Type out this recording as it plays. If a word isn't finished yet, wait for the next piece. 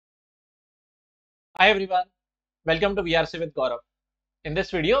Hi everyone, welcome to VRC with Gaurav. In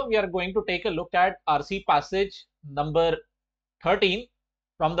this video, we are going to take a look at RC passage number 13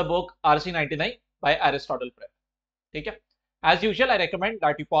 from the book RC 99 by Aristotle Prep. Okay? As usual, I recommend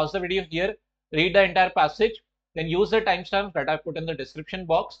that you pause the video here, read the entire passage, then use the timestamps that I put in the description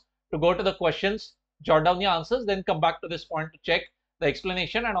box to go to the questions, jot down your answers, then come back to this point to check the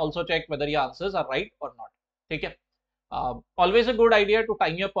explanation and also check whether your answers are right or not. Okay? Always a good idea to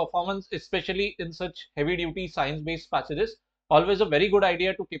time your performance, especially in such heavy duty science based passages. Always a very good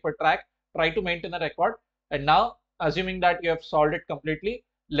idea to keep a track, try to maintain a record. And now, assuming that you have solved it completely,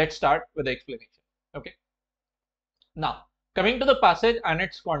 let's start with the explanation. Okay. Now, coming to the passage and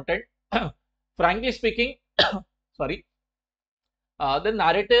its content, frankly speaking, sorry, the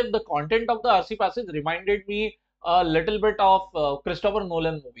narrative, the content of the RC passage reminded me a little bit of Christopher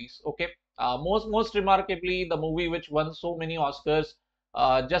Nolan movies. Okay, most remarkably, the movie which won so many Oscars.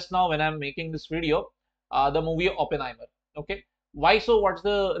 Just now, when I'm making this video, the movie Oppenheimer. Okay, why so? What's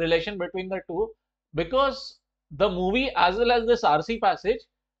the relation between the two? Because the movie as well as this RC passage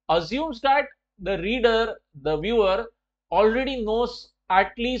assumes that the reader, the viewer, already knows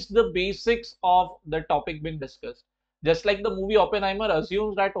at least the basics of the topic being discussed. Just like the movie Oppenheimer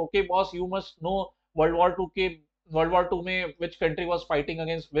assumes that, okay, boss, you must know World War II में which country was fighting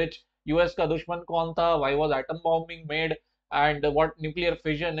against which, US का दुश्मन कौन था, why was atom bomb being made, and what nuclear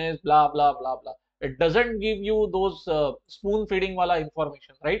fission is, blah blah blah blah. It doesn't give you those spoon feeding wala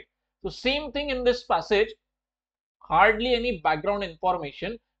information, right? So same thing in this passage. Hardly any background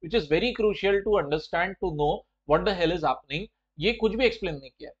information, which is very crucial to understand, to know what the hell is happening. ये कुछ भी explain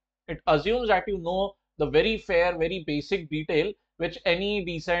नहीं किया. It assumes that you know the very fair, very basic detail which any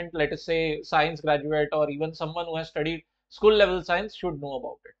decent, let us say, science graduate or even someone who has studied school level science should know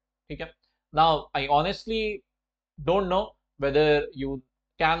about it. Okay. Now, I honestly don't know whether you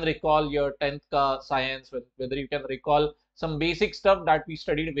can recall your 10th ka science, whether you can recall some basic stuff that we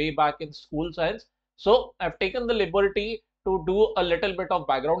studied way back in school science. So I've taken the liberty to do a little bit of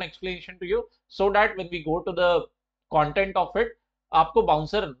background explanation to you so that when we go to the content of it, आपको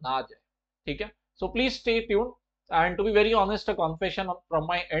bouncer ना आ जाए. ठीक है? So please stay tuned. And to be very honest, a confession from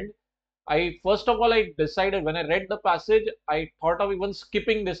my end, first of all, I decided when I read the passage, I thought of even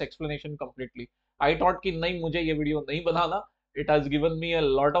skipping this explanation completely. I thought कि नहीं मुझे ये video नहीं बनाना. It has given me a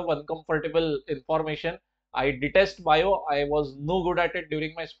lot of uncomfortable information. I detest bio. I was no good at it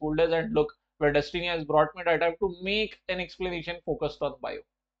during my school days, and look where destiny has brought me, that I have to make an explanation focused on bio.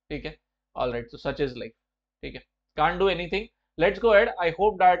 Okay, all right. So such is life. Okay, can't do anything. Let's go ahead. I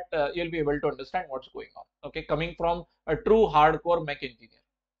hope that you'll be able to understand what's going on. Okay, coming from a true hardcore mech engineer.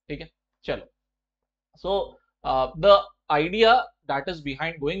 Okay, chalo. So the idea that is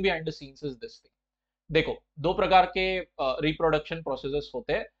going behind the scenes is this thing. देखो, दो प्रकार के reproduction processes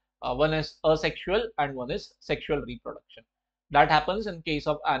होते हैं. One is asexual and one is sexual reproduction. That happens in case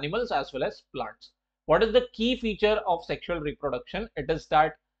of animals as well as plants. What is the key feature of sexual reproduction? It is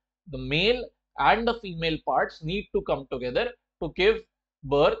that the male and the female parts need to come together to give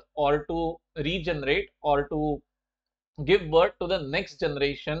birth or to regenerate or to give birth to the next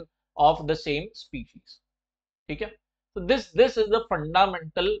generation of the same species. Okay? So this is the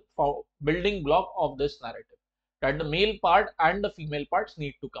fundamental building block of this narrative, that the male part and the female parts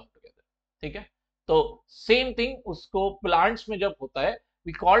need to come together. ठीक है? तो same thing उसको plants में जब होता है,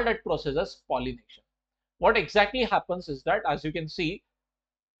 we call that process as pollination. What exactly happens is that, as you can see,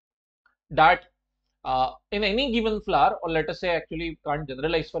 that in any given flower, or let us say, actually you can't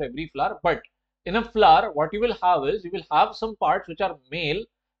generalize for every flower, but in a flower, what you will have is, you will have some parts which are male,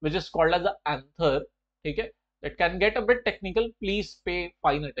 which is called as the anther. Okay? It can get a bit technical, please pay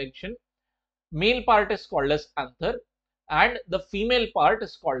fine attention. Male part is called as anther and the female part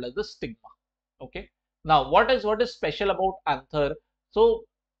is called as the stigma. Okay. Now what is special about anther? So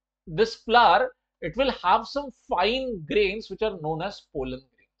this flower, it will have some fine grains which are known as pollen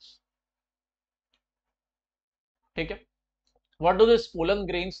grains. Okay. What do these pollen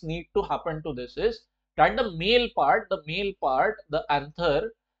grains need to happen to this is that the male part, the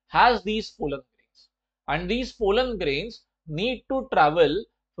anther, has these pollen grains, and these pollen grains need to travel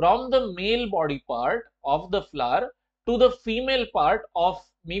from the male body part of the flower to the female part of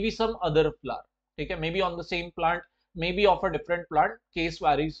maybe some other flower. Okay, maybe on the same plant, maybe of a different plant. Case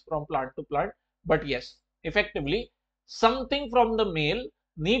varies from plant to plant, but yes, effectively something from the male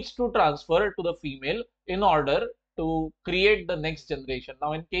needs to transfer to the female in order to create the next generation.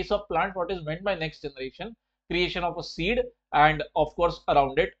 Now in case of plant, what is meant by next generation? Creation of a seed, and of course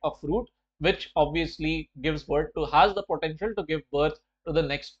around it a fruit, which obviously gives birth to, has the potential to give birth to the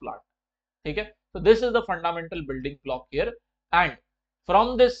next plant. Okay, so this is the fundamental building block here. And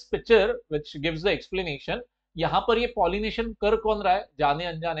From this picture which gives the explanation, यहाँ पर ये pollination कर कौन रहा है जाने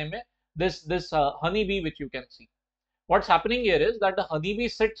अनजाने में, this honey bee which you can see. What's happening here is that the honeybee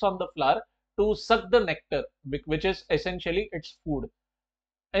sits on the flower to suck the nectar, which is essentially its food.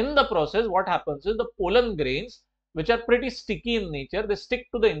 In the process, what happens is the pollen grains, which are pretty sticky in nature, they stick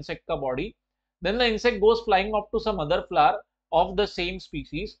to the insect ka body. Then the insect goes flying off to some other flower of the same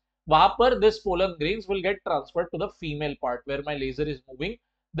species. वहां पर this pollen grains will get transferred to the female part where my laser is moving.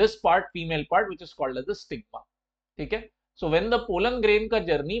 This part, female part, which is called as the stigma. ठीक है? So when the pollen grain ka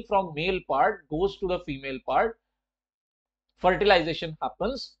journey from male part goes to the female part, fertilization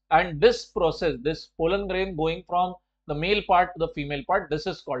happens, and this process, this pollen grain going from the male part to the female part, this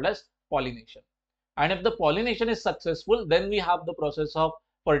is called as pollination. And if the pollination is successful, then we have the process of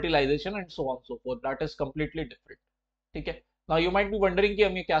fertilization and so on and so forth. That is completely different. ठीक है? Now you might be wondering कि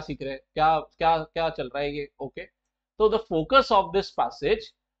हम ये क्या सीख रहे हैं, क्या क्या क्या चल रहा है ये. Okay, so the focus of this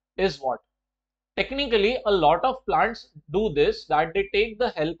passage is what? Technically, a lot of plants do this, that they take the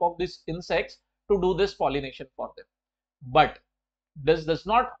help of these insects to do this pollination for them. But this does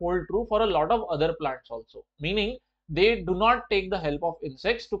not hold true for a lot of other plants also, meaning they do not take the help of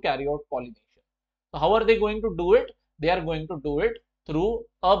insects to carry out pollination. So how are they going to do it? They are going to do it through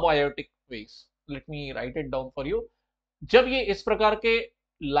abiotic ways. Let me write it down for you. जब ये इस प्रकार के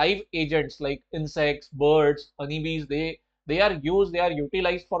live agents like insects, birds, honeybees, they are used, they are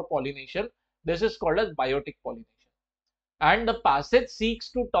utilized for pollination, this is called as biotic pollination. And the passage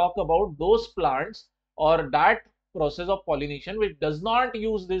seeks to talk about those plants or that process of pollination which does not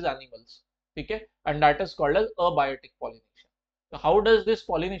use these animals. Okay, and that is called as abiotic pollination. So how does this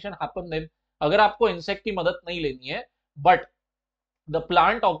pollination happen then? अगर आपको insect की मदद नहीं लेनी है, but the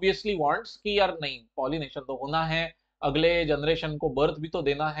plant obviously wants कि यार नहीं, pollination तो होना है, अगले generation को birth भी तो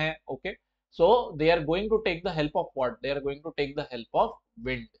देना है. Okay, so they are going to take the help of what? They are going to take the help of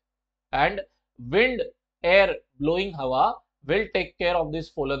wind, and wind, air blowing hawa will take care of these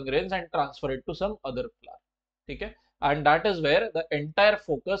pollen grains and transfer it to some other flower. Okay, and that is where the entire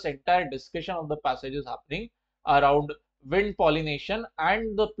focus, entire discussion of the passage is happening around wind pollination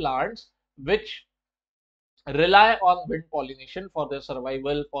and the plants which rely on wind pollination for their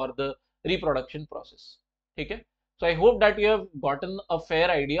survival, for the reproduction process. Okay, so I hope that you have gotten a fair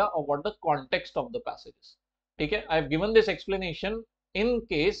idea of what the context of the passage is. Okay, I have given this explanation in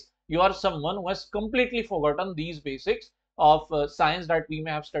case you are someone who has completely forgotten these basics of science that we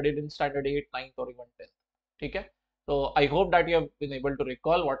may have studied in standard 8, 9th or even 10th. Okay, so I hope that you have been able to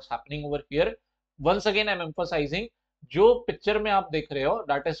recall what's happening over here. Once again, I'm emphasizing, जो picture में आप देख रहे हो,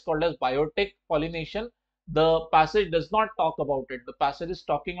 that is called as biotic pollination. The passage does not talk about it. The passage is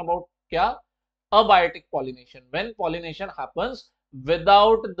talking about क्या? Abiotic pollination, when pollination happens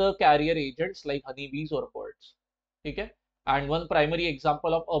without the carrier agents like honeybees or birds. Okay, and one primary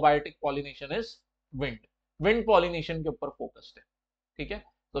example of abiotic pollination is wind. Wind pollination के ऊपर focused है. ठीक है,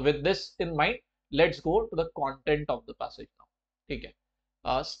 so with this in mind, let's go to the content of the passage now. ठीक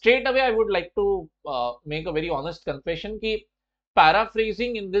है, straight away I would like to make a very honest confession कि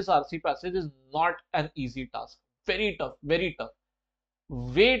paraphrasing in this RC passage is not an easy task. Very tough, very tough.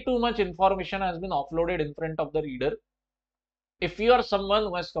 Way too much information has been offloaded in front of the reader. If you are someone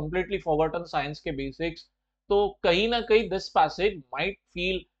who has completely forgotten science के basics, तो कहीं ना कहीं this passage might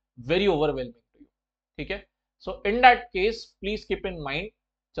feel very overwhelming to you. ठीक है, so in that case, please keep in mind,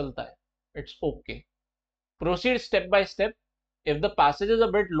 चलता है. It's okay. Proceed step by step. If the passage is a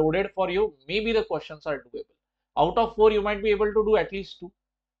bit loaded for you, maybe the questions are doable. Out of 4, you might be able to do at least 2.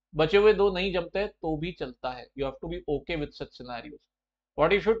 बचे हुए 2 नहीं जमते तो भी चलता है. You have to be okay with such scenarios.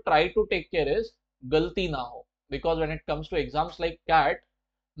 What you should try to take care is गलती ना हो, because when it comes to exams like CAT,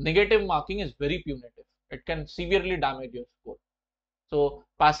 negative marking is very punitive. It can severely damage your score. So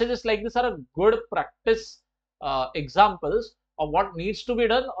passages like this are a good practice examples of what needs to be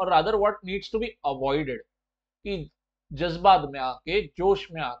done, or rather what needs to be avoided. कि जज्बात में आके, जोश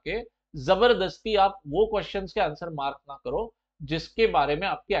में आके जबरदस्ती आप वो क्वेश्चंस के आंसर मार्क ना करो जिसके बारे में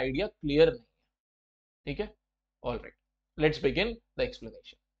आपकी आइडिया क्लियर नहीं है. ठीक है, all right, let's begin the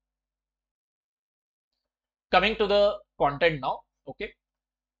explanation. Coming to the content now. Okay,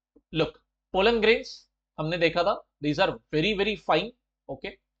 look, pollen grains हमने देखा था, these are very very fine.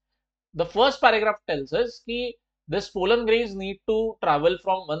 Okay, the first paragraph tells us कि this pollen grains need to travel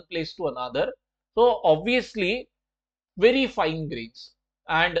from one place to another. So obviously very fine grains,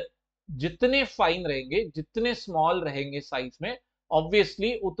 and जितने fine रहेंगे, जितने small रहेंगे size में,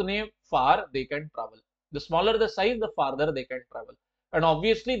 obviously उतने far they can travel. The smaller the size, the farther they can travel, and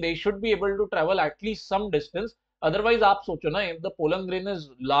obviously they should be able to travel at least some distance. Otherwise आप सोचो ना, if the pollen grain is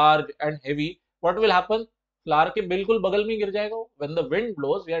large and heavy, what will happen? Flower के बिल्कुल बगल में गिर जाएगा. When the wind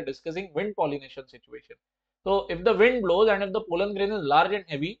blows, we are discussing wind pollination situation. So if the wind blows and if the pollen grain is large and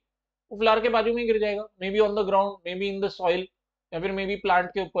heavy, वो flower के बाजू में गिर जाएगा. May be on the ground, may be in the soil, या फिर may be plant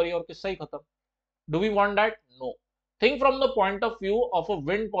के ऊपर ही, और किस्सा ही खत्म. Do we want that? No. Think from the point of view of a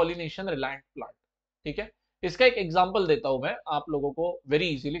wind pollination reliant plant. ठीक है, इसका एक एग्जांपल देता हूं मैं आप लोगों को वेरी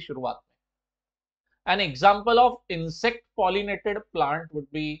इजीली शुरुआत में. An example of insect pollinated plant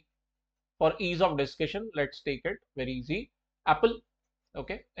would be, for ease of discussion, let's take it very easy. Apple.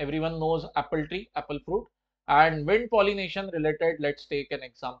 Okay, everyone knows apple tree, apple fruit. And wind pollination related, let's take an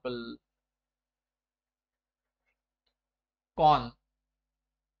example, corn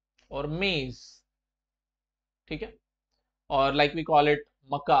or maize. ठीक है, or like we call it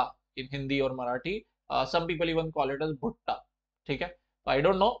maka in Hindi or Marathi. Some people even call it as bhutta. ठीक है, I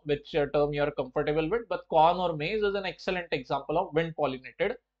don't know which term you are comfortable with, but corn or maize is an excellent example of wind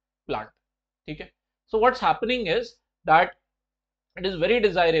pollinated plant. ठीक है, so what's happening is that it is very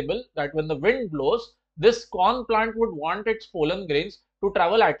desirable that when the wind blows, this corn plant would want its pollen grains to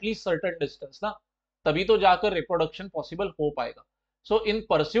travel at least certain distance ना, तभी तो जाकर reproduction possible हो पाएगा. So in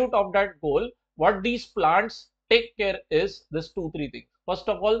pursuit of that goal, what these plants take care is this 2-3 things. First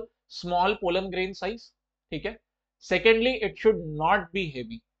of all, small pollen grain size. ठीक है, secondly, it should not be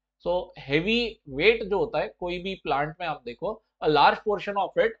heavy. So heavy weight जो होता है कोई भी plant में आप देखो, a large portion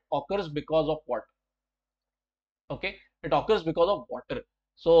of it occurs because of what? Okay, it occurs because of water.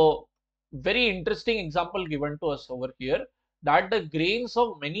 So very interesting example given to us over here, that the grains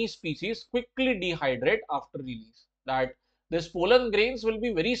of many species quickly dehydrate after release. That these pollen grains will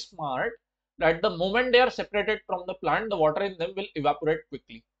be very smart, that the moment they are separated from the plant, the water in them will evaporate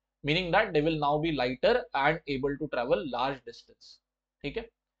quickly, meaning that they will now be lighter and able to travel large distance. Okay.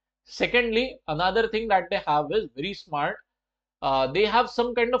 Secondly, another thing that they have is very smart. They have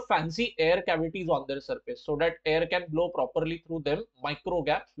some kind of fancy air cavities on their surface so that air can blow properly through them, micro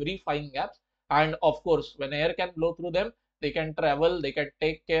gaps, very fine gaps. And of course, when air can blow through them, they can travel, they can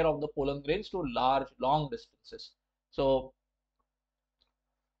take care of the pollen grains to large, long distances. So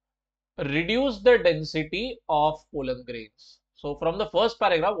reduce the density of pollen grains. So from the first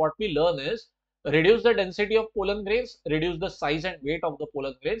paragraph, what we learn is reduce the density of pollen grains, reduce the size and weight of the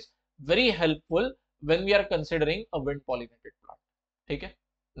pollen grains. Very helpful when we are considering a wind pollinated plant. Okay.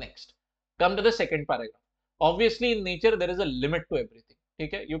 Next, come to the second paragraph. Obviously, in nature there is a limit to everything.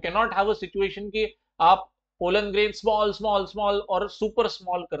 Okay, you cannot have a situation कि आप pollen grain small, small, small or super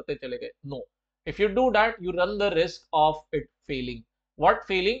small करते चले गए. No, if you do that, you run the risk of it failing. What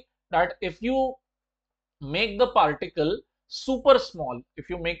failing? That if you make the particle super small, if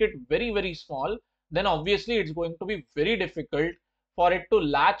you make it very, very small, then obviously it's going to be very difficult for it to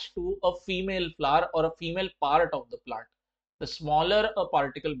latch to a female flower or a female part of the plant. The smaller a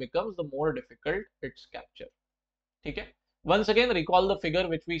particle becomes, the more difficult its capture. ठीक है, once again recall the figure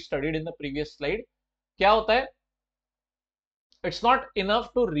which we studied in the previous slide. क्या होता है? It's not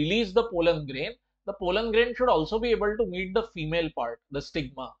enough to release the pollen grain. The pollen grain should also be able to meet the female part, the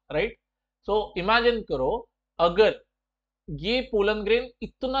stigma, right? So imagine करो, अगर ये pollen grain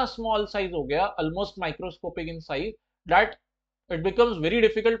इतना small size हो गया, almost microscopic in size, that it becomes very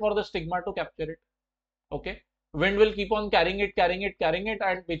difficult for the stigma to capture it. Okay, wind will keep on carrying it, carrying it, carrying it,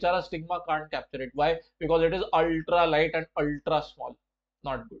 and bichara stigma can't capture it. Why? Because it is ultra light and ultra small.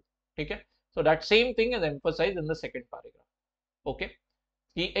 Not good. Okay, so that same thing is emphasized in the second paragraph. Okay,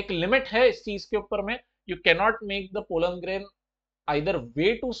 कि एक limit है इस चीज के ऊपर में. You cannot make the pollen grain either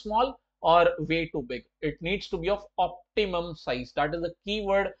way too small or way too big. It needs to be of optimum size. That is the key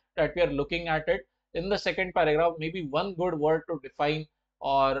word that we are looking at it in the second paragraph. Maybe one good word to define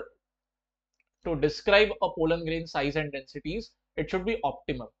or to describe a pollen grain size and densities, it should be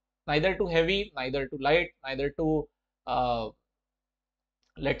optimum. Neither too heavy, neither too light, neither too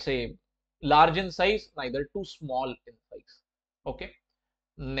let's say large in size, neither too small in size. Okay,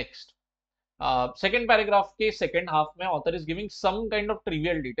 next. Second paragraph के second half में author is giving some kind of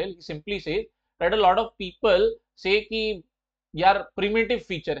trivial detail. He simply says that a lot of people say कि यार primitive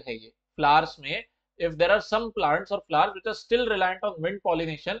feature है ये flowers में. If there are some plants or flowers which are still reliant on wind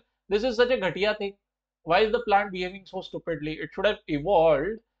pollination, this is such a ghatiya thing. Why is the plant behaving so stupidly? It should have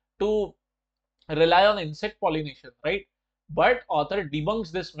evolved to rely on insect pollination, right? But author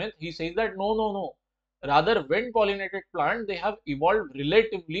debunks this myth. He says that no, no, no. Rather, wind pollinated plants, they have evolved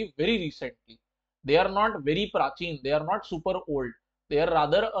relatively very recently. They are not very prachin, they are not super old. They are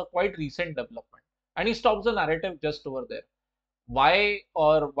rather a quite recent development. And he stops the narrative just over there. Why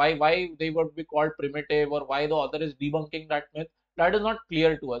or why they would be called primitive, or why the author is debunking that myth, that is not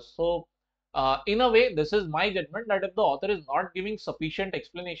clear to us. So in a way, this is my judgment that if the author is not giving sufficient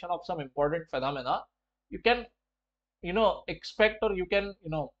explanation of some important phenomena, you can expect, or you can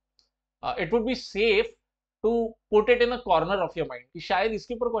it would be safe to put it in a corner of your mind कि शायद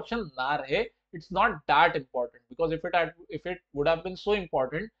इसके ऊपर question ना रहे. It's not that important, because if it would have been so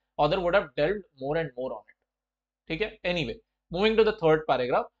important, author would have delved more and more on it. ठीक है. Anyway, moving to the third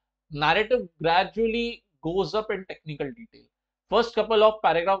paragraph, narrative gradually goes up in technical detail. First couple of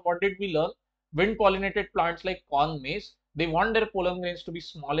paragraph, what did we learn? Wind pollinated plants like corn, maize, they want their pollen grains to be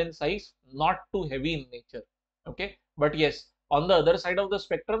small in size, not too heavy in nature. Okay, but yes, on the other side of the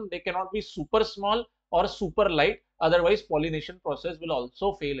spectrum, they cannot be super small or super light, otherwise pollination process will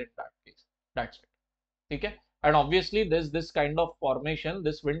also fail in that case. That's it. Okay, and obviously this kind of formation,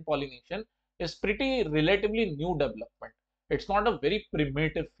 this wind pollination, is pretty relatively new development. It's not a very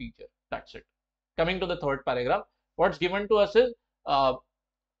primitive feature. That's it. Coming to the third paragraph, what's given to us is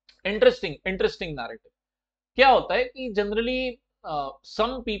interesting narrative. क्या होता है कि generally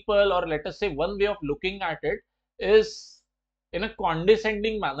some people, or let us say one way of looking at it, is in a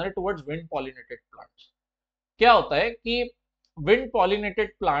condescending manner towards wind pollinated plants. क्या होता है कि wind pollinated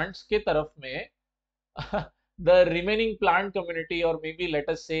plants के तरफ में the remaining plant community, or maybe let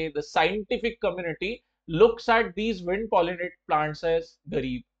us say the scientific community, looks at these wind pollinated plants as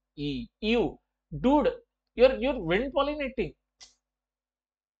garib. You, dude, you're wind pollinating.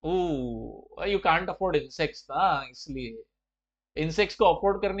 Oh, you can't afford insects ना, इसलिए insects को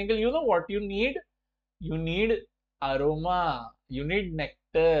afford करने के लिए, you know what you need? You need aroma, you need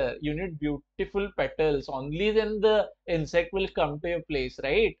nectar, you need beautiful petals. Only then the insect will come to your place,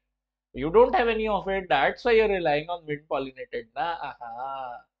 right? You don't have any of it. That's why you're relying on wind pollinated. Na?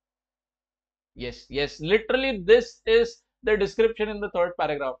 Aha. Yes, yes. Literally, this is the description in the third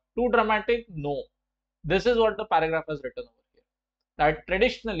paragraph. Too dramatic? No. This is what the paragraph has written over here. That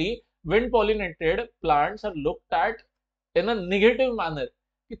traditionally, wind pollinated plants are looked at in a negative manner.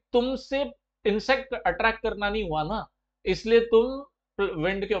 कि तुमसे insect attract करना नहीं हुआ ना, इसलिए तुम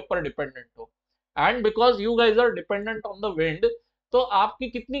wind के ऊपर डिपेंडेंट हो. And because you guys are dependent on the wind, तो आपकी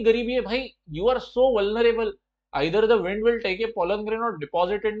कितनी गरीबी है भाई. You are so vulnerable. Either the wind will take a pollen grain or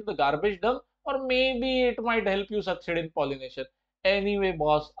deposit it in the garbage dump, or maybe it might help you succeed in pollination. Anyway,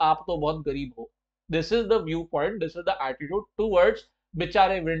 boss, आप तो बहुत गरीब हो. This is the viewpoint, this is the attitude towards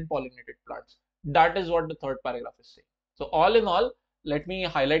बिचारे wind pollinated plants. That is what the third paragraph is saying. So all in all, let me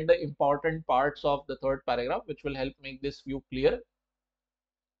highlight the important parts of the third paragraph, which will help make this view clear.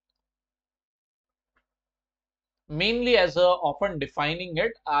 Mainly as often defining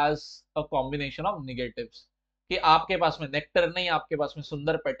it as a combination of negatives. कि आपके पास में nectar नहीं, आपके पास में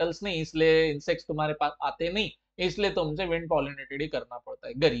सुंदर petals नहीं, इसलिए insects तुम्हारे पास आते नहीं, इसलिए तुमसे विंड पॉलिनेटेड ही करना पड़ता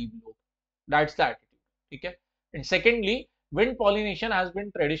है, गरीब लोग. That's the attitude. ठीक है. And secondly, wind pollination has been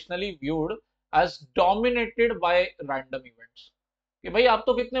traditionally viewed as dominated by random events. कि भाई आप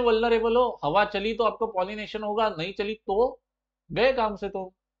तो कितने वल्नरेबल हो, हवा चली तो आपको पॉलिनेशन होगा, नहीं चली तो गए काम से,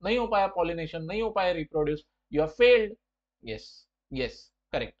 तो नहीं हो पाया पॉलिनेशन, नहीं हो पाया reproduce, you have failed. Yes, yes,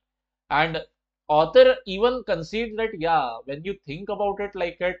 correct. And author even concedes that when you think about it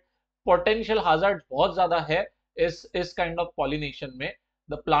like it, potential hazards बहुत ज्यादा है इस kind of pollination में.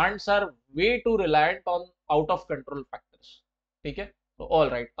 The plants are way too reliant on out of control factors. ठीक है. So all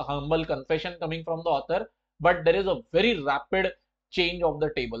right, a humble confession coming from the author, but there is a very rapid change of the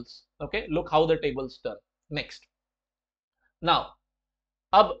tables. Okay, look how the tables turn. Next. Now,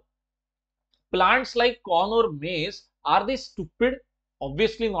 अब plants like corn or maize, are they stupid?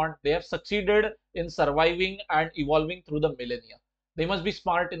 Obviously not. They have succeeded in surviving and evolving through the millennia. They must be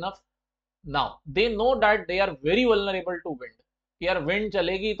smart enough. Now they know that they are very vulnerable to wind. यार wind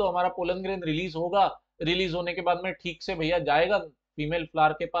चलेगी तो हमारा pollen grain release होगा, release होने के बाद में ठीक से भैया जाएगा फीमेल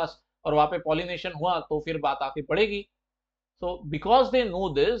फ्लावर के पास, और वहां पे पॉलिनेशन हुआ तो फिर बात आके पड़ेगी. So because they know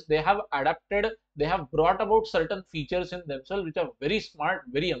this, they have adapted, they have brought about certain features in themselves which are very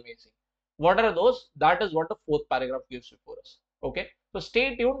smart, very amazing. What are those? That is what the fourth paragraph gives before us. Okay, so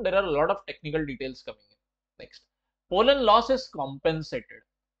stay tuned. There are a lot of technical details coming in. Next, pollen loss is compensated.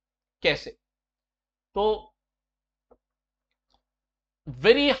 कैसे? तो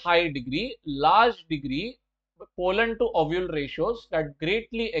very high degree, large degree pollen to ovule ratios that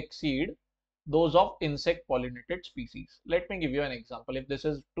greatly exceed those of insect pollinated species. Let me give you an example. If this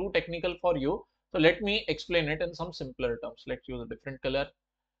is too technical for you, so let me explain it in some simpler terms. Let's use a different color.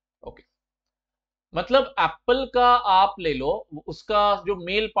 Okay. मतलब Apple का आप ले लो, उसका जो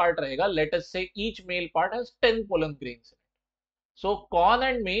male part रहेगा, let us से each male part has 10 pollen grains. So corn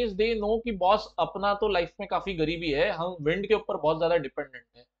and मेज they know कि बॉस अपना तो लाइफ में काफी गरीबी है, हम विंड के ऊपर बहुत ज्यादा डिपेंडेंट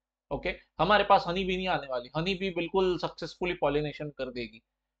है. ओके, हमारे पास हनी भी नहीं आने वाली, हनी भी बिल्कुल सक्सेसफुली पॉलिनेशन कर देगी.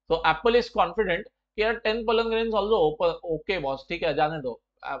 तो एप्पल इज कॉन्फिडेंट कि यार 10 pollen grains also okay boss, ठीक है जाने दो,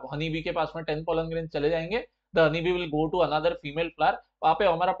 हनी बी के पास में 10 पोलन ग्रेन चले जाएंगे, the honey bee will go to another female flower, वहां पे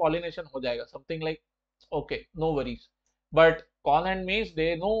हमारा पॉलिनेशन हो जाएगा, something like okay, no worries. But corn and maize,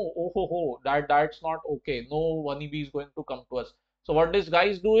 they know, oh ho, that's not okay, no honeybee is going to come to us. So what these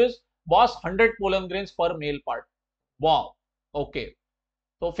guys do is, boss, 100 pollen grains per male part. Wow, okay.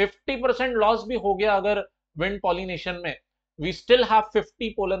 So 50% loss भी हो गया अगर wind pollination में, we still have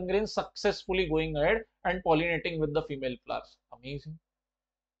 50 pollen grains successfully going ahead and pollinating with the female flowers. Amazing.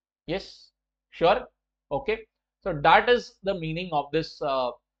 Yes, sure. Okay, so that is the meaning of this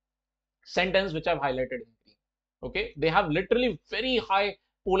sentence which I've highlighted in green. Okay, they have literally very high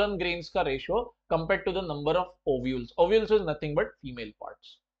pollen grains का ratio compared to the number of ovules. Ovules is nothing but female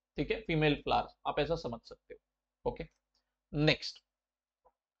parts. ठीक है, female flowers, आप ऐसा समझ सकते हो. Okay, next.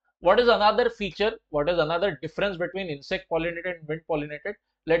 What is another feature? What is another difference between insect pollinated and wind pollinated?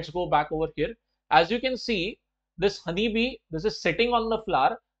 Let's go back over here. As you can see, this honeybee, this is sitting on the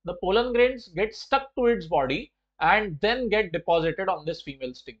flower. The pollen grains get stuck to its body and then get deposited on this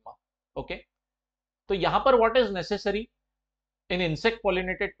female stigma. Okay. So यहाँ पर what is necessary in insect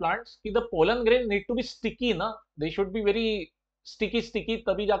pollinated plants कि the pollen grain need to be sticky ना, they should be very sticky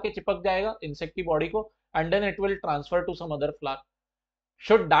तभी जाके चिपक जाएगा insect की body को and then it will transfer to some other flower.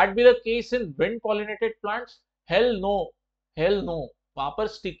 Should that be the case in wind pollinated plants? Hell no, hell no. वहां पर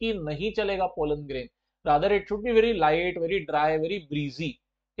sticky नहीं चलेगा pollen grain. Rather it should be very light, very dry, very breezy.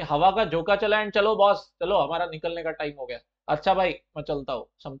 कि हवा का झोंका चला and चलो बॉस, चलो हमारा निकलने का टाइम हो गया, अच्छा भाई मैं चलता हूँ,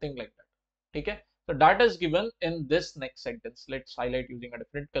 समथिंग लाइक दैट. ठीक है, so that is given in this next sentence. Let's highlight using a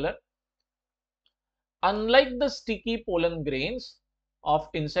different color. Unlike the sticky pollen grains of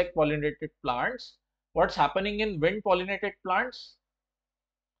insect pollinated plants, what's happening in wind pollinated plants?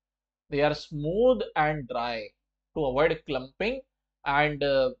 They are smooth and dry to avoid clumping and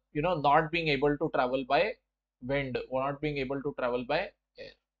not being able to travel by wind or not being able to travel by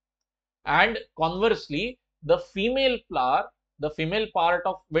air. And conversely, the female flower, the female part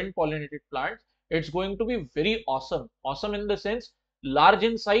of wind pollinated plants, it's going to be very awesome. Awesome in the sense large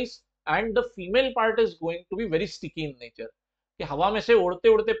in size, and the female part is going to be very sticky in nature. कि हवा में से उड़ते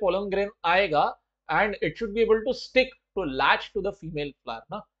उड़ते pollen grain आएगा and it should be able to stick to latch to the female flower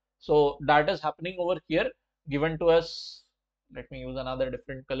ना. So that is happening over here, given to us. Let me use another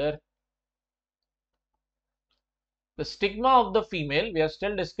different color. The stigma of the female, we are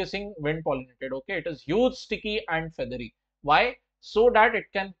still discussing wind pollinated. Okay, it is huge, sticky and feathery. Why? So that it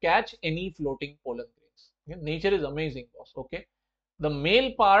can catch any floating pollen grains. Okay? Nature is amazing, boss. Okay, the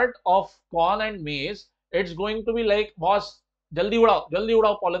male part of corn and maize, it's going to be like, boss, जल्दी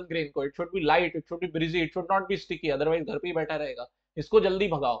उड़ाओ pollen grain को. It should be light, it should be breezy, it should not be sticky. Otherwise घर पे ही बैठा रहेगा. इसको जल्दी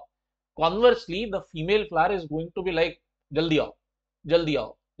भगाओ. Conversely, the female flower is going to be like, jaldi aao, jaldi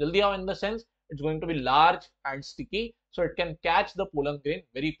aao. Jaldi aao in the sense, it's going to be large and sticky, so it can catch the pollen grain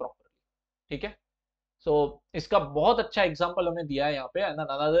very properly. ठीक है? So इसका बहुत अच्छा example हमें दिया है यहाँ पे. And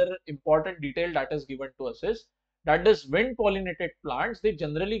another important detail that is given to us is that this wind pollinated plants, they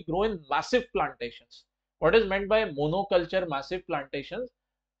generally grow in massive plantations. What is meant by monoculture massive plantations?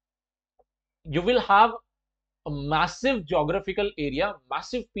 You will have a massive geographical area,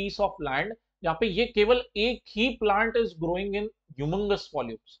 massive piece of land, जहाँ पे ये केवल एक ही plant is growing in humongous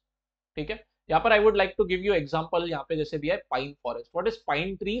volumes. ठीक है, यहाँ पर I would like to give you example. यहाँ पे जैसे दिया है pine forest. What is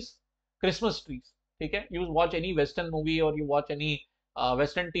pine trees? Christmas trees. ठीक है, you watch any western movie or you watch any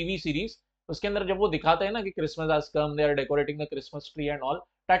western TV series, उसके अंदर जब वो दिखाते हैं ना कि Christmas has come, they are decorating the Christmas tree and all,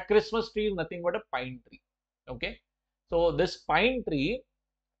 that Christmas tree is nothing but a pine tree. Okay, so this pine tree,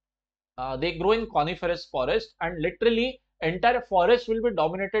 they grow in coniferous forest, and literally entire forest will be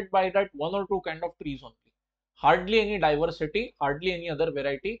dominated by that one or two kind of trees only. Hardly any diversity, hardly any other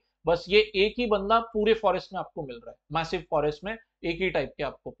variety. बस ये एक ही बंदा पूरे forest में आपको मिल रहा है, massive forest में एक ही टाइप के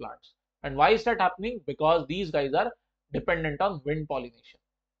आपको plants. And why is that happening? Because these guys are dependent on wind pollination.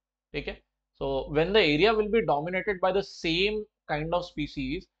 ठीक है, so when the area will be dominated by the same kind of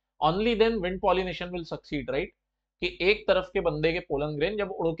species, only then wind pollination will succeed, right? कि एक तरफ के बंदे के pollen grain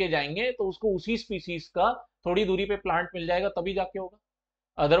जब उड़ के जाएंगे तो उसको उसी स्पीसीज का थोड़ी दूरी पे प्लांट मिल जाएगा, तभी जाके होगा.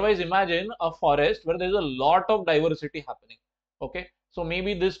 Otherwise, imagine a forest where there is a lot of diversity happening. Okay, so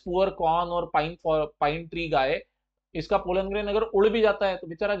maybe this poor corn or pine tree guy, इसका पोलन ग्रेन अगर उड़ भी जाता है तो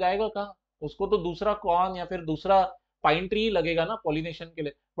बेचारा जाएगा कहाँ? उसको तो दूसरा कॉर्न या फिर दूसरा पाइन ट्री लगेगा ना पॉलिनेशन के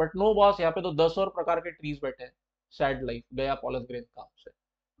लिए. बट नो बॉस, यहाँ पे तो 10 और प्रकार के ट्रीज बैठे हैं. सैड लाइफ, गया पोलन ग्रेन काम से.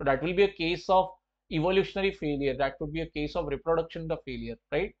 So that will be a case of evolutionary failure. That could be a case of reproduction का failure,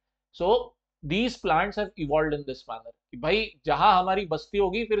 right? So these plants have evolved in this manner. कि भाई जहां हमारी बस्ती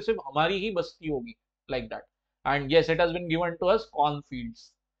होगी फिर सिर्फ हमारी ही बस्ती होगी, like that. And yes, it has been given to us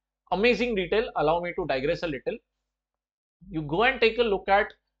cornfields. Amazing detail. Allow me to digress a little. You go and take a look at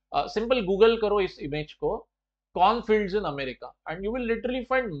simple Google करो इस image को cornfields in America, and you will literally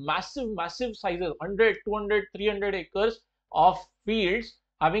find massive sizes, 100, 200, 300 acres of fields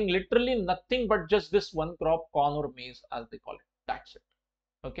having literally nothing but just this one crop, corn or maize as they call it. That's it.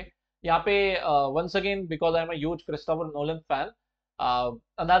 Okay. यहाँ पे once again, because I am a huge Christopher Nolan fan,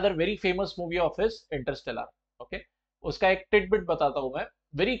 another very famous movie of his, Interstellar. Okay. उसका एक tidbit बताता हूँ मैं.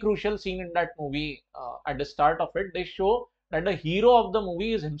 Very crucial scene in that movie. At the start of it, they show that the hero of the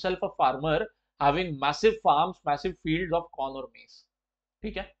movie is himself a farmer having massive farms, massive fields of corn or maize.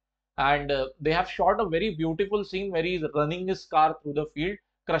 ठीक है? And they have shot a very beautiful scene where he's running his car through the field,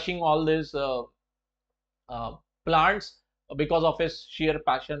 crushing all these plants because of his sheer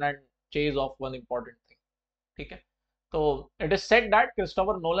passion and chase of one important thing. ठीक है? So it is said that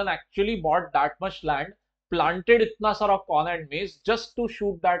Christopher Nolan actually bought that much land, planted itna sara corn and maize just to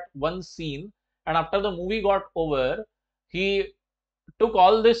shoot that one scene, and after the movie got over, he took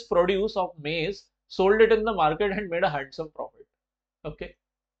all this produce of maize, sold it in the market and made a handsome profit. Okay,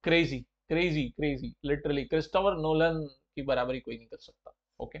 crazy, crazy, crazy. Literally, Christopher Nolan की बराबरी कोई नहीं कर सकता.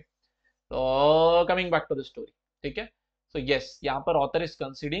 Okay, so coming back to the story. ठीक है? So yes, यहाँ पर author is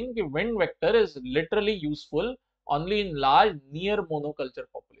conceding कि wind vector is literally useful only in large near monoculture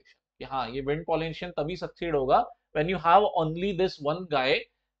population. कि हाँ, ये wind pollination तभी succeed होगा when you have only this one guy,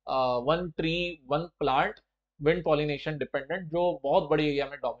 one tree, one plant, wind pollination dependent, जो बहुत बड़ी area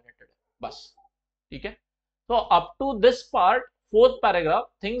में dominated है. बस. ठीक है? So up to this part, fourth paragraph,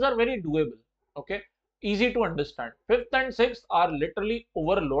 things are very doable. Okay, easy to understand. Fifth and sixth are literally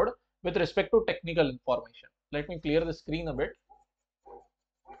overload with respect to technical information. Let me clear the screen a bit.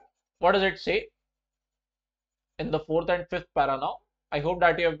 What does it say in the fourth and fifth para now? I hope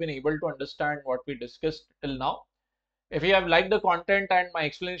that you have been able to understand what we discussed till now. If you have liked the content and my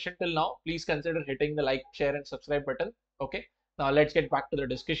explanation till now, please consider hitting the like, share and subscribe button. Okay, now let's get back to the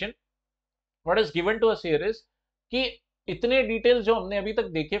discussion. What is given to us here is कि इतने details जो हमने अभी तक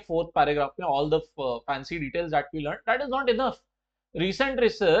देखे fourth paragraph में, all the fancy details that we learned, that is not enough. Recent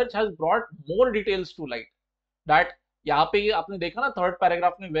research has brought more details to light. That यहाँ पे आपने देखा ना third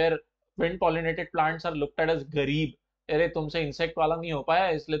paragraph में, where wind pollinated plants are looked at as गरीब. अरे तुमसे insect वाला नहीं हो पाया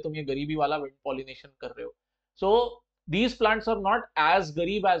इसलिए तुम ये गरीबी वाला wind pollination कर रहे हो. So these plants are not as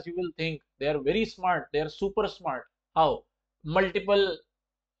गरीब as you will think. They are very smart. They are super smart. How? Multiple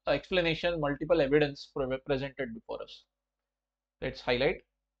explanation, multiple evidence presented before us. Let's highlight.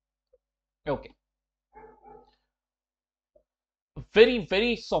 Okay.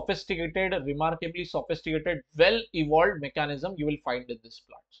 Very sophisticated, remarkably sophisticated, well evolved mechanism you will find in these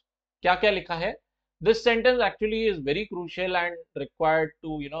plants. क्या क्या लिखा है? This sentence actually is very crucial and required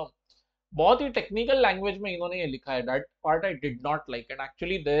to, बहुत ही technical language में इन्होंने ये लिखा है. That part I did not like, and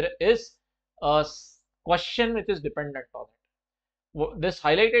actually there is a question which is dependent on it. This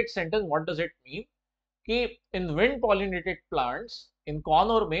highlighted sentence, what does it mean? कि in wind pollinated plants, in corn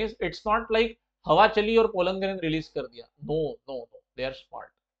or maize, it's not like हवा चली और pollen grain release कर दिया. No, they are smart.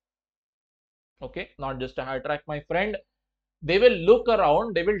 Okay, not just a hat track, my friend. They will look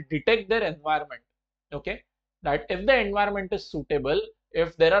around, they will detect their environment. Okay, that if the environment is suitable,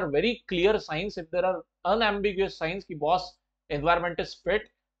 if there are very clear signs, if there are unambiguous signs कि boss environment is fit,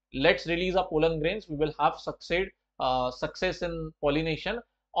 let's release our pollen grains, we will have success in pollination.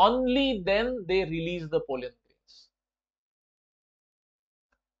 Only then they release the pollen grains.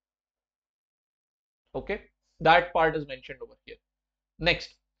 Okay, that part is mentioned over here.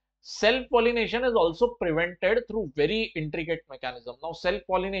 Next, self-pollination is also prevented through very intricate mechanism. Now,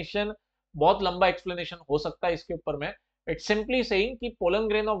 self-pollination, बहुत लंबा explanation हो सकता है इसके ऊपर में. It's simply saying कि pollen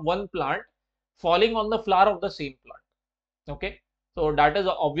grain of one plant falling on the flower of the same plant. Okay, so that is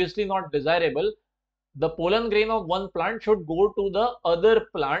obviously not desirable. The pollen grain of one plant should go to the other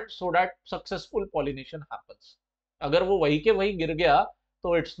plant so that successful pollination happens. अगर वो वही के वही गिर गया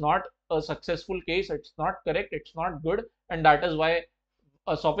तो it's not a successful case, it's not correct, it's not good, and that is why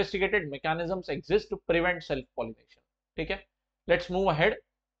sophisticated mechanisms exist to prevent self-pollination. ठीक है? Let's move ahead.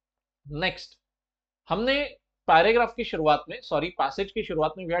 Next, हमने पैराग्राफ की शुरुआत में, पैसेज की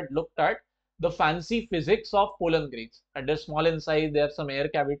शुरुआत में we had looked at the fancy physics of pollen grains. And they're small in size, there are some air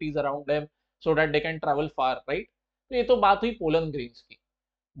cavities around them, so that they can travel far, right? तो ये तो बात हुई pollen grains की.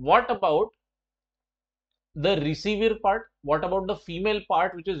 What about the receiver part? What about the female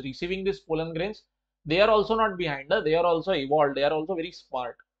part which is receiving these pollen grains? They are also not behind us. They are also evolved. They are also very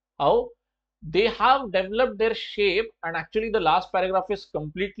smart. How? They have developed their shape, and actually the last paragraph is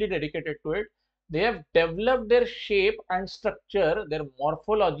completely dedicated to it. They have developed their shape and structure, their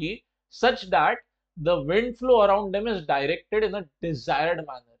morphology, such that the wind flow around them is directed in a desired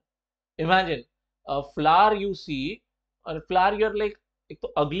manner. Imagine a flower you see, और flower your like एक तो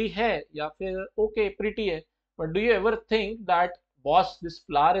अगली है या फिर okay pretty है, but do you ever think that boss this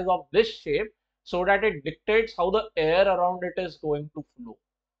flower is of this shape so that it dictates how the air around it is going to flow?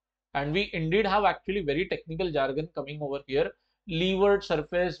 And we indeed have actually very technical jargon coming over here: leeward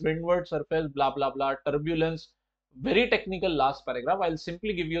surface, windward surface, blah blah blah, turbulence, very technical last paragraph. I'll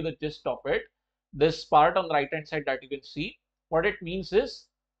simply give you the gist of it. This part on the right hand side that you can see, what it means is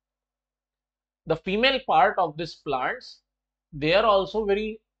the female part of these plants, they are also very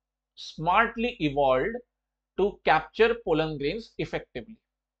smartly evolved to capture pollen grains effectively.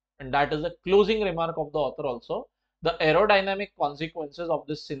 And that is the closing remark of the author also. The aerodynamic consequences of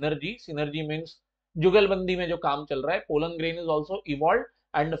this synergy means जुगलबंदी में जो काम चल रहा है, pollen grain is also evolved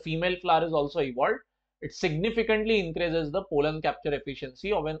and the female flower is also evolved. It significantly increases the pollen capture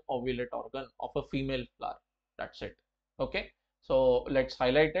efficiency of an ovulate organ of a female flower. That's it. Okay, so let's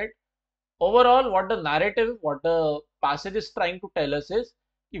highlight it. Overall, what the narrative, what the passage is trying to tell us is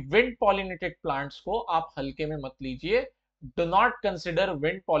कि wind pollinated plants को आप हल्के में मत लीजिए. Do not consider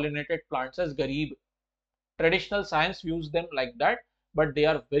wind pollinated plants as garib. Traditional science views them like that, but they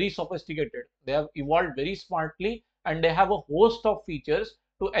are very sophisticated. They have evolved very smartly and they have a host of features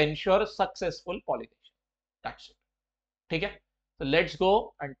to ensure successful pollination. That's it. ठीक है? So let's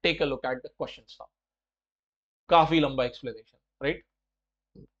go and take a look at the questions now. काफी लंबा explanation, right?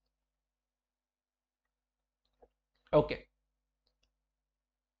 Okay.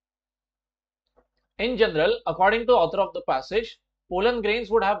 In general, according to author of the passage, pollen grains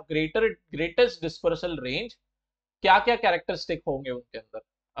would have greatest dispersal range. क्या क्या characteristic होंगे उनके अंदर?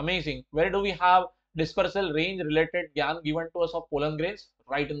 Amazing. Where do we have dispersal range related ज्ञान given to us of pollen grains?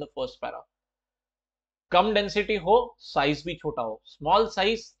 Right in the first para. Come density हो, size भी छोटा हो, small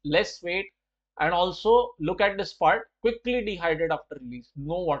size, less weight, and also look at this part, quickly dehydrate after release,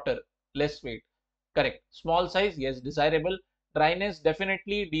 no water, less weight, correct. Small size, yes, desirable. Dryness,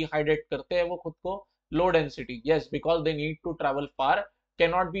 definitely dehydrate करते हैं वो खुद को. Low density, yes, because they need to travel far,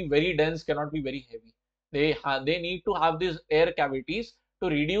 cannot be very dense, cannot be very heavy. They need to have these air cavities to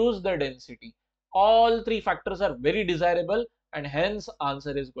reduce the density. All three factors are very desirable, and hence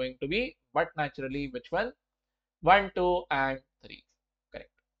answer is going to be, but naturally which one? 1, 2 and 3, correct.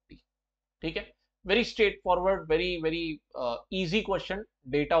 ठीक है, very straightforward, very easy question,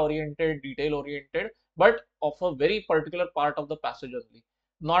 data oriented, detail oriented, but of a very particular part of the passage only.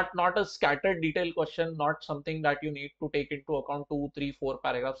 Not a scattered detail question, not something that you need to take into account 2, 3, 4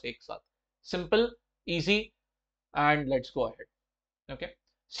 paragraphs एक साथ. Simple, easy, and let's go ahead. Okay,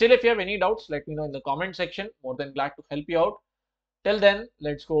 still if you have any doubts, let me know in the comment section. More than glad to help you out. Till then,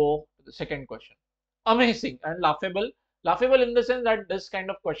 let's go to the second question. Amazing and laughable in the sense that this kind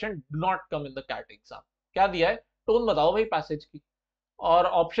of question do not come in the CAT exam. क्या दिया है, tone बताओ भाई passage की, और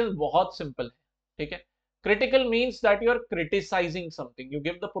option बहुत simple है. ठीक है, critical means that you are criticizing something, you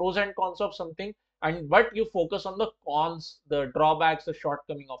give the pros and cons of something, and but you focus on the cons, the drawbacks, the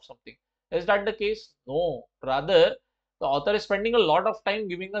shortcoming of something. Is that the case? No, rather the author is spending a lot of time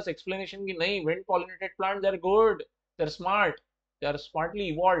giving us explanation कि नहीं, wind pollinated plants, they're good, they're smart, they are smartly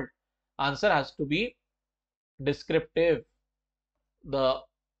evolved. Answer has to be descriptive. The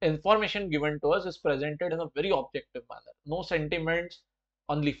information given to us is presented in a very objective manner. No sentiments,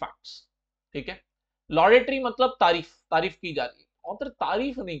 only facts. ठीक है, laudatory मतलब तारीफ की जा रही है, author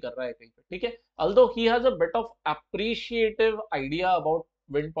तारीफ नहीं कर रहा है कहीं पे. ठीक है, although he has a bit of appreciative idea about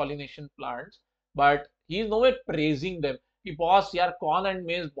wind pollination plants, but he is nowhere praising them कि बॉस यार कॉर्न एंड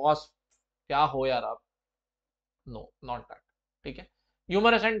मेज बॉस क्या हो यार आप. No, not that. ठीक है,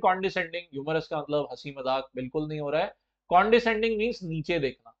 ह्यूमरस एंड कॉन्डिसेंडिंग, ह्यूमरस का मतलब हंसी मजाक बिल्कुल नहीं हो रहा है. कॉन्डिसेंडिंग मीन्स नीचे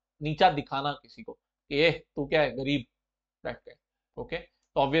देखना, नीचा दिखाना किसी को कि ए तू क्या है गरीब, that kind. Okay,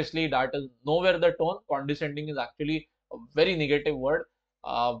 so obviously that is nowhere the tone. Condescending is actually a very negative word,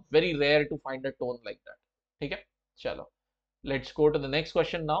 very rare to find a tone like that. ठीक है, चलो let's go to the next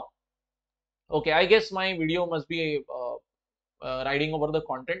question now. Okay, I guess my video must be riding over the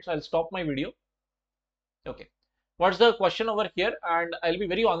content, so I'll stop my video. Okay, what's the question over here? And I'll be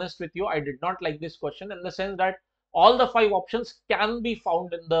very honest with you, I did not like this question in the sense that all the 5 options can be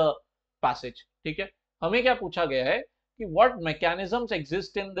found in the passage. ठीक है, हमें क्या पूछा गया है कि what mechanisms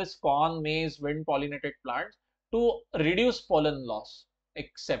exist in this corn, maize, wind pollinated plants to reduce pollen loss,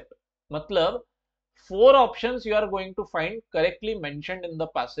 except, मतलब 4 options you are going to find correctly mentioned in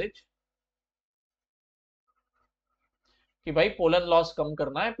the passage कि भाई पोलन लॉस कम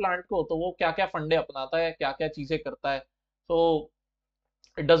करना है प्लांट को, तो वो क्या क्या फंडे अपनाता है, क्या क्या चीजें करता है. So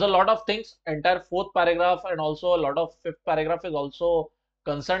it does a lot of things. Entire 4th paragraph and also a lot of 5th paragraph is also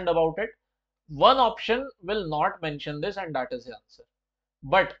concerned about it. One option will not mention this, and that is the answer.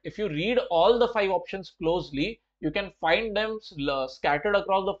 But if you read all the 5 options closely, you can find them scattered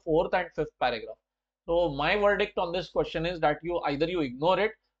across the fourth and fifth paragraph. So my verdict on this question is that you either you ignore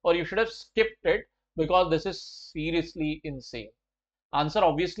it or you should have skipped it, because this is seriously insane. Answer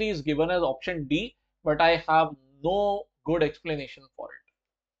obviously is given as option D, but I have no good explanation for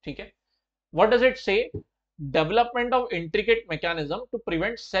it. Okay? What does it say? Development of intricate mechanism to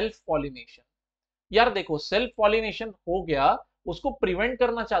prevent self pollination. यार देखो, self pollination हो गया, उसको prevent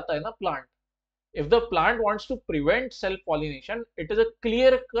करना चाहता है ना plant. If the plant wants to prevent self-pollination, it is a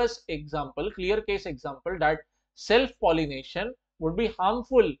clear case example that self-pollination would be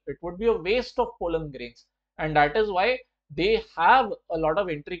harmful. It would be a waste of pollen grains, and that is why they have a lot of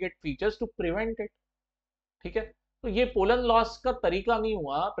intricate features to prevent it. ठीक है, तो ये pollen loss का तरीका नहीं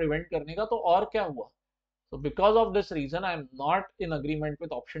हुआ prevent करने का, तो और क्या हुआ? So because of this reason, I am not in agreement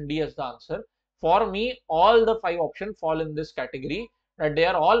with option D as the answer. For me, all the 5 options fall in this category, that they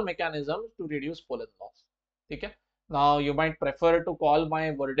are all mechanisms to reduce pollen loss. Okay? Now you might prefer to call my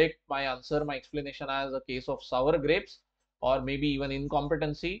verdict, my answer, my explanation as a case of sour grapes, or maybe even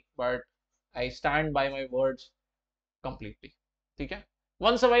incompetency, but I stand by my words completely. Okay?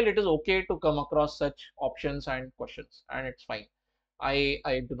 Once a while, it is okay to come across such options and questions, and it's fine. I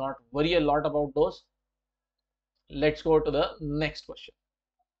do not worry a lot about those. Let's go to the next question.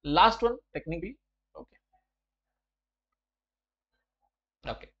 Last one, technically. Okay.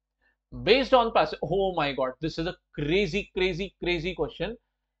 Okay. Based on passage, oh my God, this is a crazy question.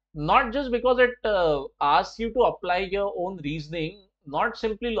 Not just because it asks you to apply your own reasoning, not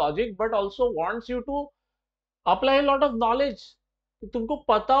simply logic, but also wants you to apply a lot of knowledge. तुमको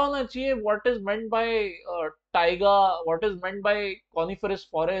पता होना चाहिए what is meant by taiga, what is meant by coniferous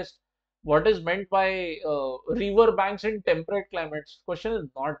forest, what is meant by river banks in temperate climates. Question is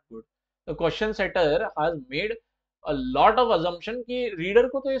not good. The question setter has made a lot of assumption कि reader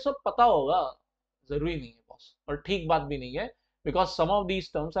को तो ये सब पता होगा. जरूरी नहीं है बॉस, और ठीक बात भी नहीं है, because some of these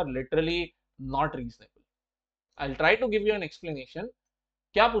terms are literally not reasonable. I'll try to give you an explanation.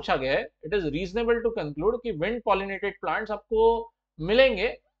 क्या पूछा गया है? It is reasonable to conclude कि विंड पॉलिनेटेड प्लांट्स आपको मिलेंगे,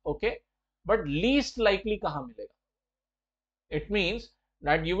 ओके, बट लीस्ट लाइकली कहां मिलेगा? It means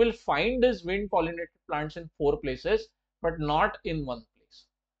that you will find these wind pollinated plants in 4 places, but not in 1 place.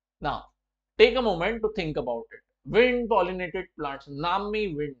 Now take a moment to think about it. Wind pollinated plants, नाम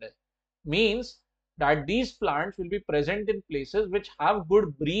में wind है, means that these plants will be present in places which have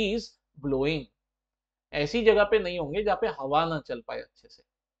good breeze blowing. ऐसी जगह पे नहीं होंगे जहां पे हवा ना चल पाए अच्छे से.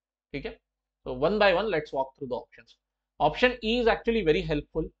 ठीक है, so one by one let's walk through the options. Option E is actually very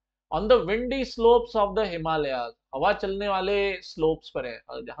helpful. On the windy slopes of the Himalayas, हवा चलने वाले slopes पर है,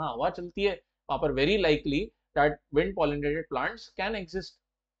 जहां हवा चलती है वहां पर very likely that wind pollinated plants can exist,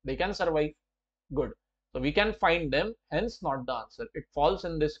 they can survive. Good, so we can find them, hence not the answer, it falls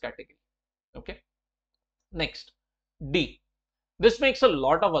in this category. Okay, next, D. This makes a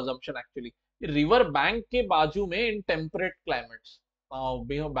lot of assumption actually. River bank के बाजू में in temperate climates,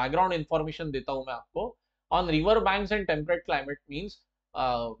 background information देता हूं मैं आपको. On river banks and temperate climate means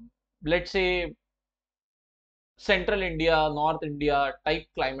let's say central India, north India type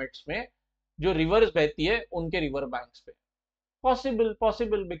climates में जो reverse बहती है उनके रिवर बैंक्स पे.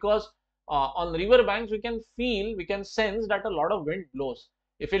 possible because on river banks we can feel, we can sense that a lot of wind blows.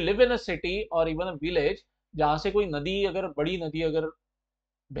 If you live in a city or even a village जहां से कोई नदी, अगर बड़ी नदी अगर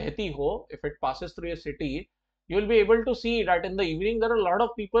बहती हो, if it passes through a city, you will be able to see that in the evening there are a lot of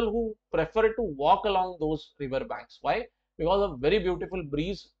people who prefer to walk along those river banks. Why? Because a very beautiful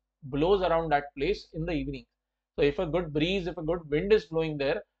breeze blows around that place in the evening. So if a good breeze, if a good wind is blowing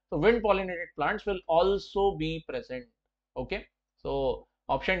there, so wind pollinated plants will also be present. Okay, so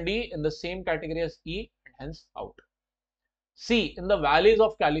option D in the same category as E, and hence out. C, in the valleys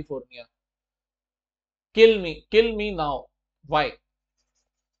of California. Kill me now. Why?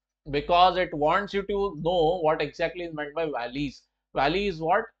 Because it wants you to know what exactly is meant by valleys. Valley is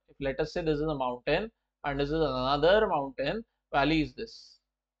what? If let us say this is a mountain and this is another mountain, valley is this.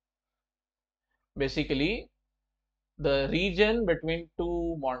 Basically, the region between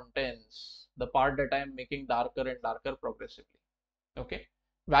two mountains, the part that I am making darker and darker progressively. Okay,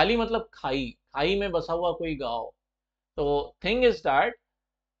 valley मतलब खाई, खाई में बसा हुआ कोई गांव. So thing is that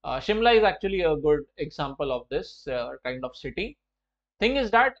Shimla is actually a good example of this kind of city. Thing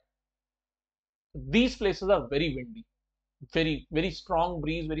is that these places are very windy, very strong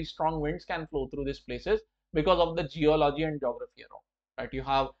breeze, very strong winds can flow through these places because of the geology and geography around. Right, you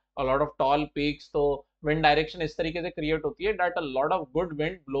have a lot of tall peaks, so wind direction इस तरीके से create होती है that a lot of good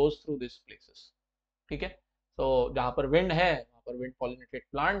wind blows through these places. ठीक है, so जहाँ पर wind है वहाँ पर wind pollinated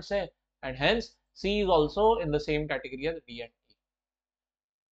plants है, and hence C is also in the same category as D and E.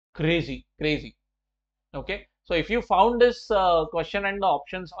 Crazy. Okay, So if you found this question and the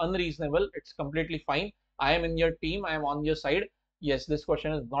options unreasonable, it's completely fine. I am in your team. I am on your side. Yes, this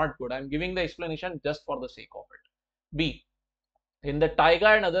question is not good. I'm giving the explanation just for the sake of it. B. In the taiga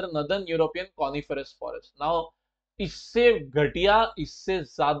and other northern European coniferous forest. Now, इससे घटिया, इससे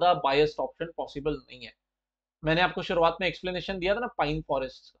ज्यादा biased option possible नहीं है. मैंने आपको शुरुआत में explanation दिया था ना pine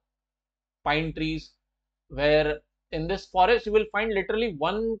forests, pine trees, where in this forest you will find literally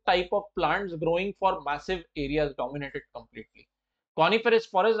one type of plants growing for massive areas dominated completely. Coniferous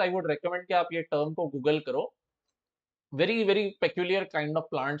forest, I would recommend कि आप ये term को Google करो. Very peculiar kind of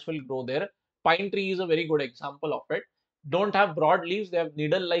plants will grow there. Pine tree is a very good example of it. Don't have broad leaves, they have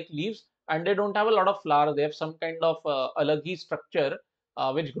needle like leaves, and they don't have a lot of flower. They have some kind of alag hi structure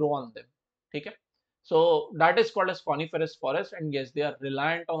which grow on them. Okay, so that is called as coniferous forest, and yes, they are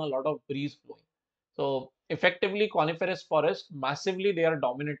reliant on a lot of breeze blowing. So effectively coniferous forest, massively they are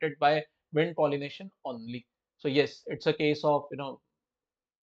dominated by wind pollination only. So yes, it's a case of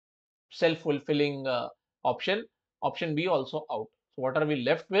self-fulfilling option. Option B also out. So what are we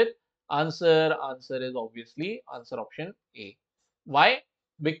left with? Answer is obviously answer option A. Why?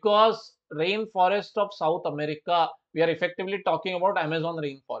 Because rainforest of South America, we are effectively talking about Amazon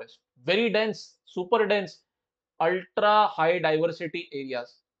rainforest. Very dense, super dense, ultra high diversity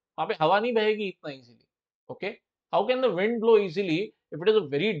areas. वहाँ पे हवा नहीं बहेगी इतना easily. Okay? How can the wind blow easily if it is a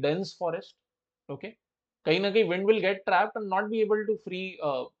very dense forest? Okay? कहीं ना कहीं wind will get trapped and not be able to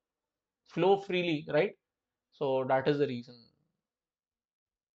flow freely, right? So that is the reason.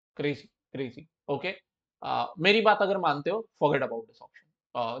 Crazy. Okay. मेरी बात अगर मानते हो, forget about this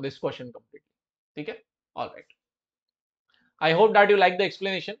option, this question completely. ठीक है? All right. I hope that you like the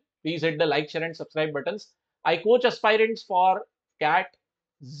explanation. Please hit the like, share, and subscribe buttons. I coach aspirants for CAT,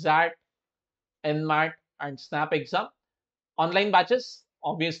 ZAT, NMAT, and SNAP exam. Online batches,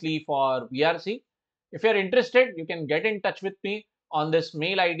 obviously for VRC. If you're interested, you can get in touch with me on this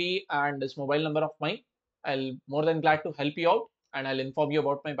mail ID and this mobile number of mine. I'll more than glad to help you out and I'll inform you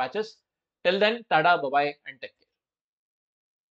about my batches. Till then, tada, bye bye, and take care.